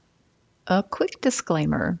A quick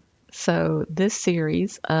disclaimer. So, this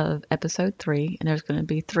series of episode 3, and there's going to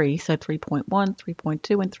be 3, so 3.1,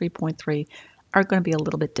 3.2, and 3.3 are going to be a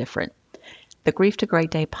little bit different. The Grief to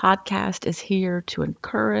Great Day podcast is here to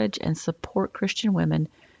encourage and support Christian women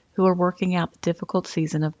who are working out the difficult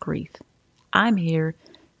season of grief. I'm here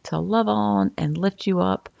to love on and lift you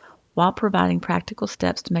up while providing practical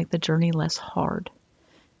steps to make the journey less hard.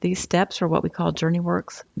 These steps, or what we call journey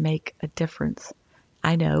works, make a difference.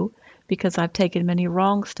 I know because I've taken many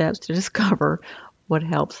wrong steps to discover what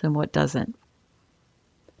helps and what doesn't.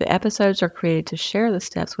 The episodes are created to share the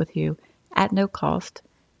steps with you at no cost,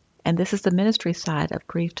 and this is the ministry side of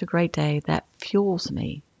Grief to Great Day that fuels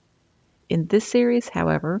me. In this series,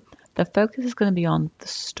 however, the focus is going to be on the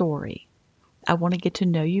story. I want to get to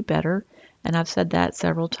know you better, and I've said that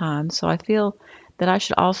several times, so I feel that I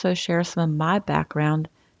should also share some of my background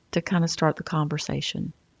to kind of start the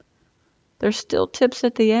conversation. There's still tips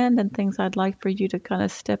at the end and things I'd like for you to kind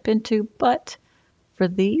of step into, but for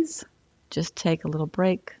these, just take a little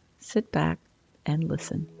break, sit back, and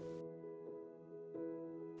listen.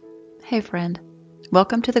 Hey friend,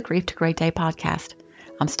 welcome to the Grief to Great Day podcast.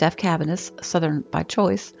 I'm Steph Cavanis, Southern by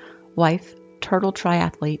choice, wife, turtle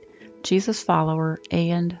triathlete, Jesus follower,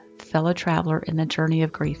 and fellow traveler in the journey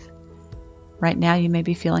of grief. Right now you may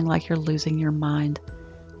be feeling like you're losing your mind.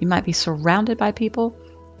 You might be surrounded by people,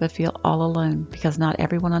 but feel all alone because not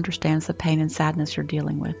everyone understands the pain and sadness you're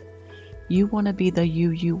dealing with. You want to be the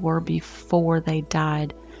you were before they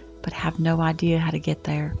died, but have no idea how to get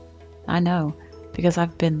there. I know, because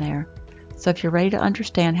I've been there. So if you're ready to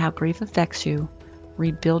understand how grief affects you,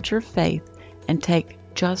 rebuild your faith, and take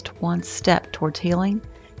just one step towards healing,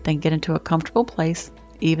 then get into a comfortable place,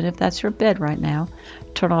 even if that's your bed right now,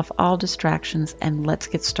 turn off all distractions, and let's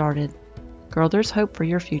get started. Girl, there's hope for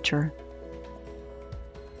your future.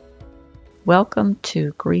 Welcome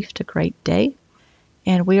to Grief to Great Day,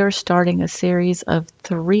 and we are starting a series of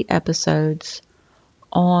 3 episodes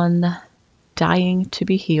on Dying to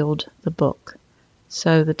be Healed, the book.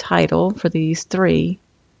 So the title for these 3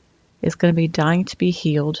 is going to be Dying to be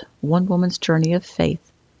Healed, One Woman's Journey of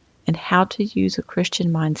Faith, and How to Use a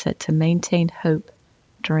Christian Mindset to Maintain Hope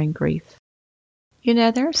During Grief. You know,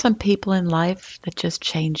 there are some people in life that just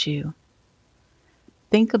change you.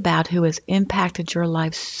 Think about who has impacted your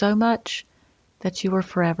life so much that you are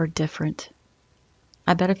forever different.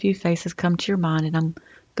 I bet a few faces come to your mind, and I'm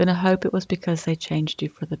going to hope it was because they changed you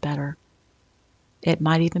for the better. It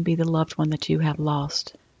might even be the loved one that you have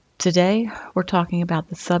lost. Today, we're talking about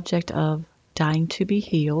the subject of dying to be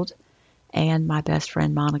healed and my best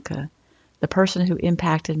friend Monica, the person who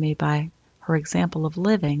impacted me by her example of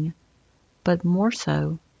living, but more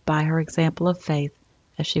so by her example of faith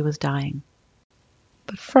as she was dying.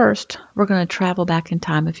 But first, we're going to travel back in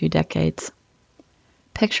time a few decades.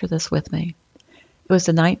 Picture this with me. It was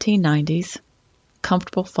the 1990s,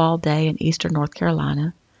 comfortable fall day in eastern North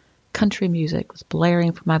Carolina. Country music was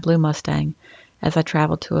blaring from my blue Mustang as I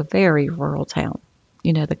traveled to a very rural town.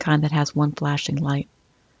 You know, the kind that has one flashing light.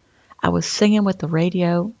 I was singing with the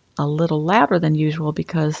radio a little louder than usual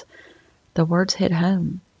because the words hit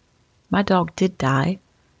home. My dog did die.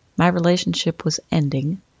 My relationship was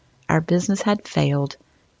ending. Our business had failed,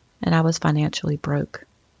 and I was financially broke.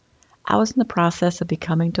 I was in the process of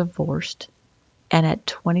becoming divorced, and at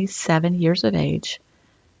 27 years of age,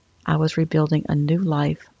 I was rebuilding a new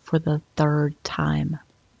life for the 3rd time.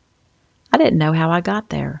 I didn't know how I got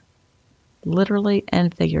there, literally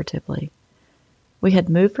and figuratively. We had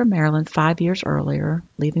moved from Maryland 5 years earlier,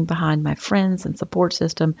 leaving behind my friends and support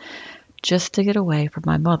system just to get away from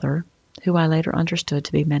my mother, who I later understood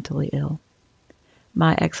to be mentally ill.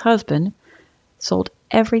 My ex-husband sold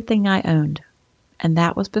everything I owned, and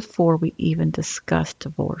that was before we even discussed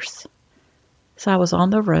divorce. So I was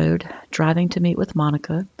on the road, driving to meet with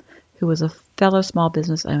Monica, who was a fellow small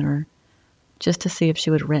business owner, just to see if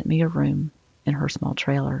she would rent me a room in her small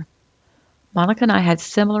trailer. Monica and I had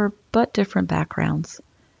similar but different backgrounds.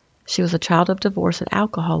 She was a child of divorce and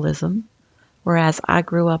alcoholism, whereas I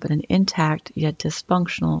grew up in an intact yet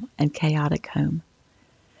dysfunctional and chaotic home.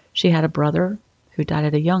 She had a brother who died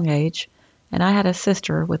at a young age, and I had a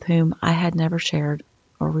sister with whom I had never shared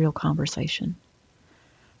a real conversation.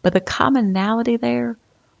 But the commonality there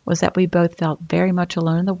was that we both felt very much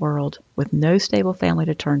alone in the world with no stable family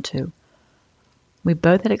to turn to. We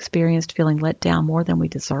both had experienced feeling let down more than we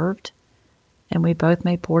deserved, and we both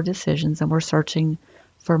made poor decisions and were searching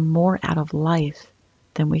for more out of life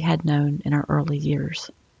than we had known in our early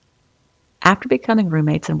years. After becoming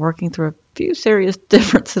roommates and working through a few serious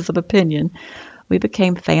differences of opinion, we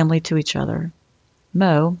became family to each other.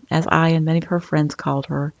 Mo, as I and many of her friends called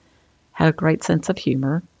her, had a great sense of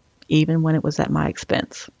humor, even when it was at my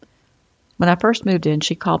expense. When I first moved in,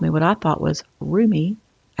 she called me what I thought was roomie,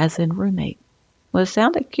 as in roommate. Well, it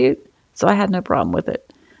sounded cute, so I had no problem with it.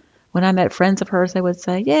 When I met friends of hers, they would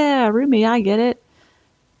say, "Yeah, roomie, I get it."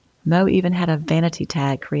 Mo even had a vanity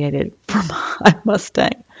tag created for my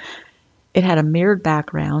Mustang. It had a mirrored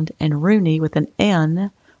background, and Rooney with an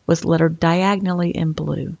N was lettered diagonally in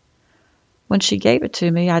blue. When she gave it to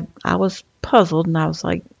me, I was puzzled, and I was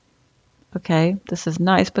like, okay, this is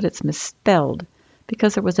nice, but it's misspelled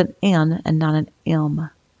because there was an N and not an M.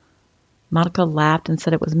 Monica laughed and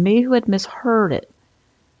said it was me who had misheard it.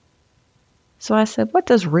 So I said, "What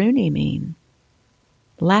does Rooney mean?"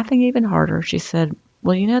 Laughing even harder, she said,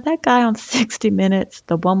 "Well, you know that guy on 60 Minutes,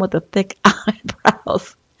 the one with the thick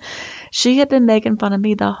eyebrows? She had been making fun of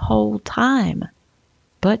me the whole time.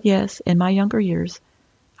 But yes, in my younger years,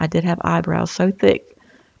 I did have eyebrows so thick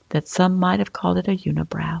that some might have called it a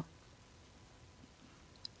unibrow."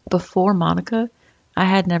 Before Monica, I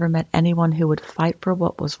had never met anyone who would fight for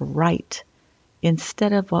what was right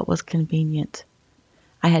instead of what was convenient.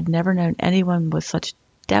 I had never known anyone with such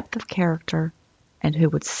depth of character and who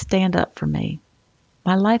would stand up for me.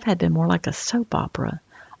 My life had been more like a soap opera,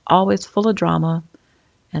 always full of drama,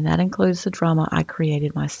 and that includes the drama I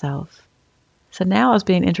created myself. So now I was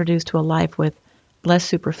being introduced to a life with less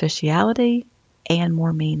superficiality and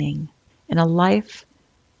more meaning, and a life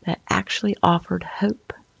that actually offered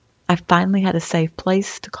hope. I finally had a safe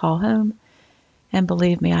place to call home, and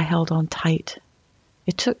believe me, I held on tight.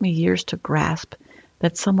 It took me years to grasp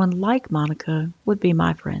that someone like Monica would be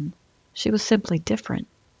my friend. She was simply different,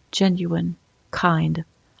 genuine, kind,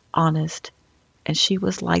 honest, and she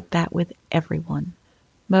was like that with everyone.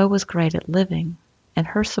 Mo was great at living, and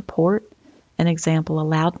her support and example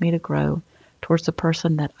allowed me to grow towards the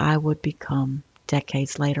person that I would become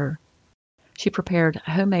decades later. She prepared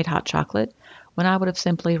homemade hot chocolate when I would have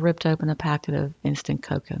simply ripped open a packet of instant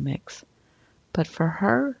cocoa mix. But for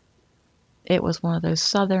her, it was one of those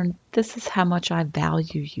southern, "this is how much I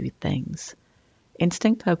value you" things.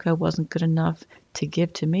 Instant cocoa wasn't good enough to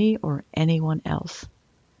give to me or anyone else.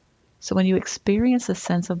 So when you experience a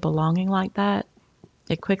sense of belonging like that,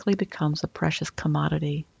 it quickly becomes a precious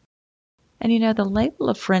commodity. And the label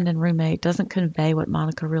of friend and roommate doesn't convey what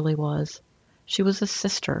Monica really was. She was a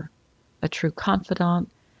sister, a true confidant,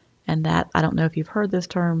 and that, I don't know if you've heard this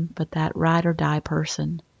term, but that ride or die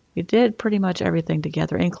person. We did pretty much everything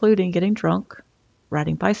together, including getting drunk,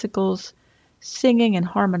 riding bicycles, singing and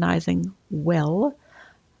harmonizing well.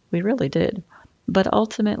 We really did. But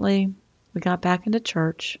ultimately, we got back into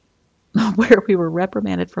church, where we were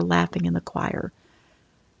reprimanded for laughing in the choir.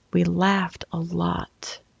 We laughed a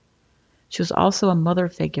lot. She was also a mother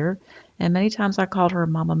figure, and many times I called her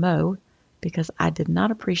Mama Mo because I did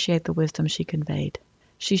not appreciate the wisdom she conveyed.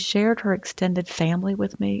 She shared her extended family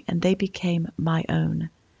with me, and they became my own,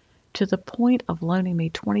 to the point of loaning me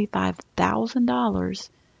 $25,000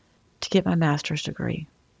 to get my master's degree.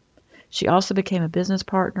 She also became a business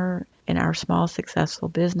partner in our small successful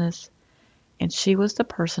business, and she was the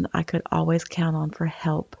person I could always count on for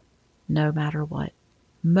help, no matter what.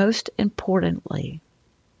 Most importantly,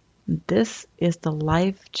 this is the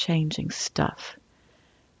life-changing stuff.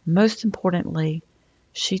 Most importantly,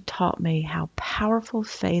 she taught me how powerful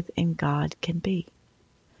faith in God can be.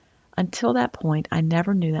 Until that point, I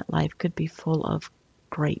never knew that life could be full of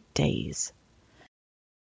great days.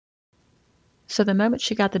 So the moment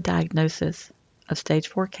she got the diagnosis of stage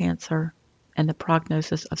 4 cancer and the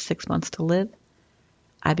prognosis of 6 months to live,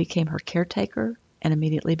 I became her caretaker and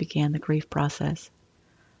immediately began the grief process.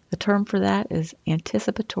 The term for that is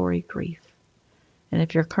anticipatory grief. And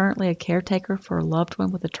if you're currently a caretaker for a loved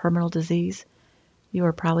one with a terminal disease, you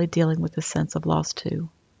are probably dealing with a sense of loss too.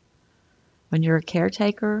 When you're a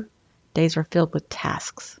caretaker, days are filled with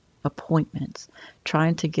tasks, appointments,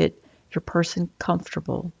 trying to get your person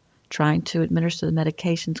comfortable, trying to administer the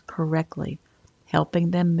medications correctly,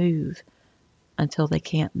 helping them move until they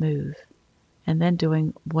can't move, and then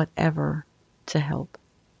doing whatever to help.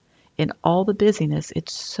 In all the busyness,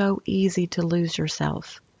 it's so easy to lose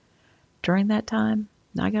yourself. During that time,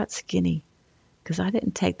 I got skinny because I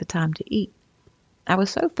didn't take the time to eat. I was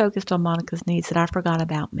so focused on Monica's needs that I forgot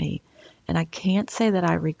about me. And I can't say that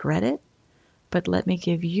I regret it, but let me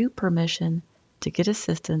give you permission to get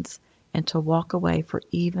assistance and to walk away for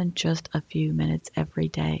even just a few minutes every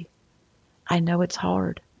day. I know it's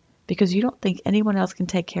hard because you don't think anyone else can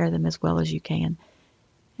take care of them as well as you can.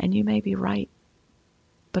 And you may be right.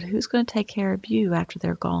 But who's going to take care of you after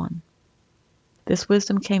they're gone? This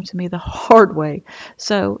wisdom came to me the hard way.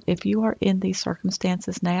 So if you are in these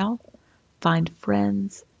circumstances now, find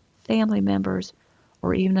friends, family members,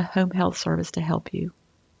 or even a home health service to help you.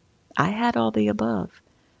 I had all the above,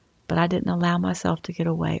 but I didn't allow myself to get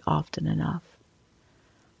away often enough.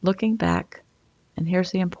 Looking back, and here's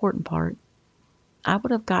the important part, I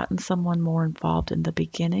would have gotten someone more involved in the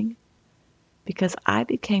beginning because I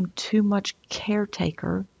became too much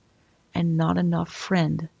caretaker and not enough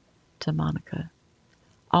friend to Monica.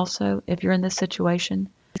 Also, if you're in this situation,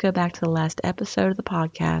 go back to the last episode of the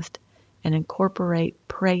podcast and incorporate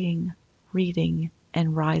praying, reading,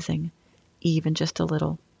 and rising, even just a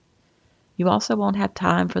little. You also won't have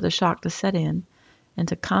time for the shock to set in and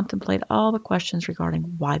to contemplate all the questions regarding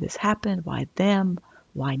why this happened, why them,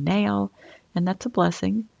 why now, and that's a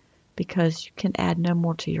blessing because you can add no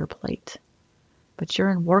more to your plate. But you're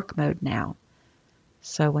in work mode now.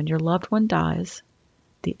 So when your loved one dies,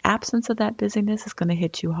 the absence of that busyness is going to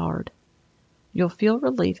hit you hard. You'll feel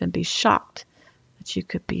relief and be shocked that you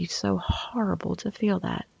could be so horrible to feel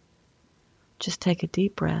that. Just take a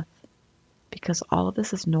deep breath because all of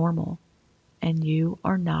this is normal and you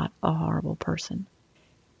are not a horrible person.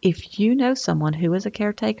 If you know someone who is a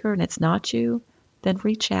caretaker and it's not you, then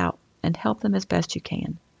reach out and help them as best you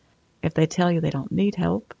can. If they tell you they don't need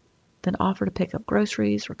help, then offer to pick up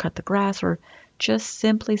groceries or cut the grass or just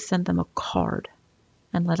simply send them a card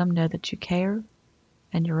and let them know that you care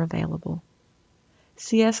and you're available.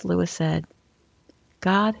 C.S. Lewis said,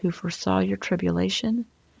 God who foresaw your tribulation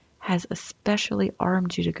has especially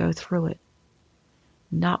armed you to go through it,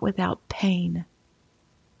 not without pain,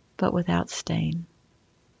 but without stain.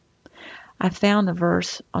 I found a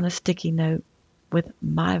verse on a sticky note with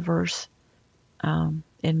my verse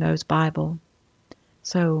in Mo's Bible.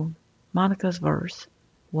 So Monica's verse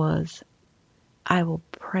was, I will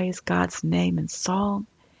praise God's name in song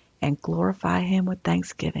and glorify Him with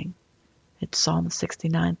thanksgiving. It's Psalm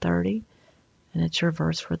 69:30, and it's your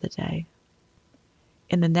verse for the day.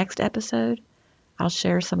 In the next episode, I'll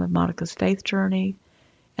share some of Monica's faith journey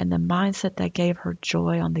and the mindset that gave her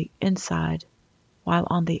joy on the inside, while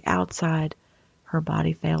on the outside, her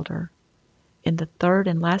body failed her. In the third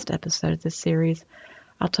and last episode of this series,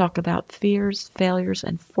 I'll talk about fears, failures,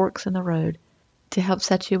 and forks in the road to help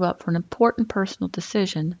set you up for an important personal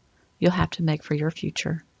decision you'll have to make for your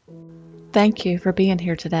future. Thank you for being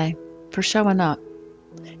here today, for showing up.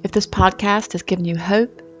 If this podcast has given you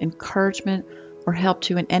hope, encouragement, or helped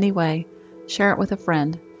you in any way, share it with a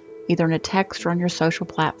friend, either in a text or on your social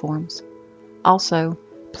platforms. Also,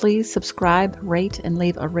 please subscribe, rate, and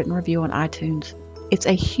leave a written review on iTunes. It's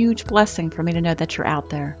a huge blessing for me to know that you're out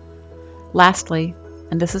there. Lastly,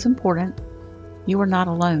 and this is important, you are not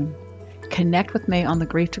alone. Connect with me on the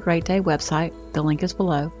Grief to Great Day website, the link is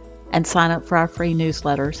below, and sign up for our free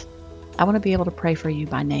newsletters. I want to be able to pray for you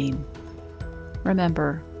by name.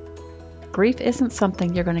 Remember, grief isn't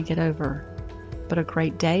something you're going to get over, but a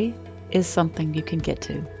great day is something you can get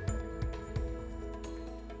to.